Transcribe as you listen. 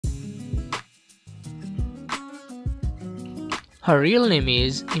Her real name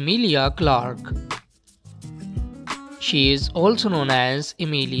is Emilia Clarke. She is also known as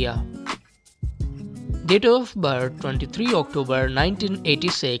Emilia. Date of birth 23 October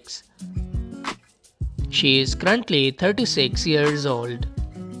 1986. She is currently 36 years old.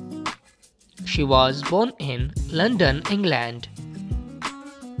 She was born in London, England.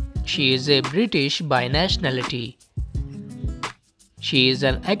 She is a British by nationality. She is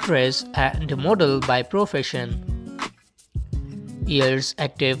an actress and model by profession. Years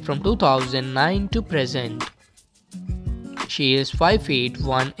active from 2009 to present. She is 5 feet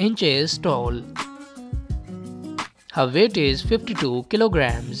 1 inches tall. Her weight is 52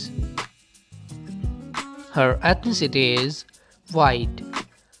 kilograms. Her ethnicity is white.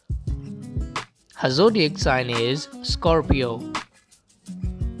 Her zodiac sign is Scorpio.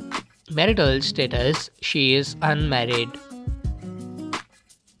 Marital status: she is unmarried.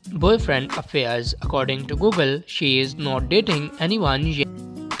 Boyfriend affairs: according to Google, she is not dating anyone yet.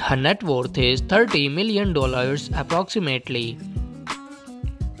 Her net worth is $30 million approximately.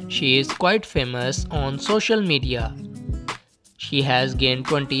 She is quite famous on social media. She has gained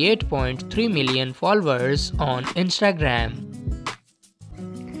 28.3 million followers on Instagram.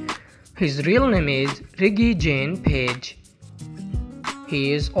 His real name is Regé Jane Page.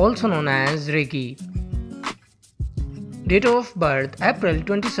 He is also known as Regé. Date of birth April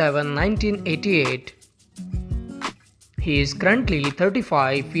 27, 1988. He is currently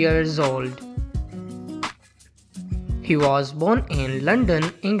 35 years old. He was born in London,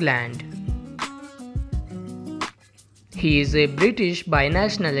 England. He is a British by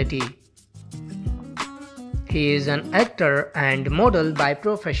nationality. He is an actor and model by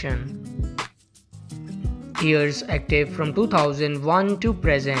profession. Years active from 2001 to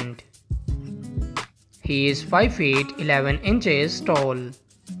present. He is 5 feet 11 inches tall.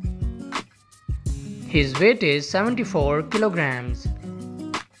 His weight is 74 kilograms.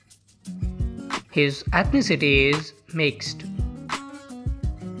 His ethnicity is mixed.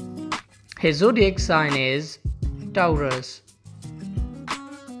 His zodiac sign is Taurus.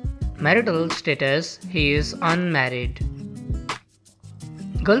 Marital status: he is unmarried.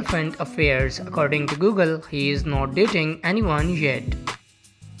 Girlfriend affairs: according to Google, he is not dating anyone yet.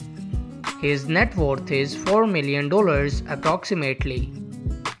 His net worth is $4 million approximately.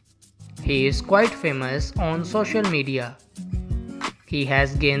 He is quite famous on social media. He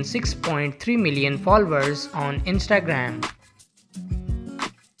has gained 6.3 million followers on Instagram.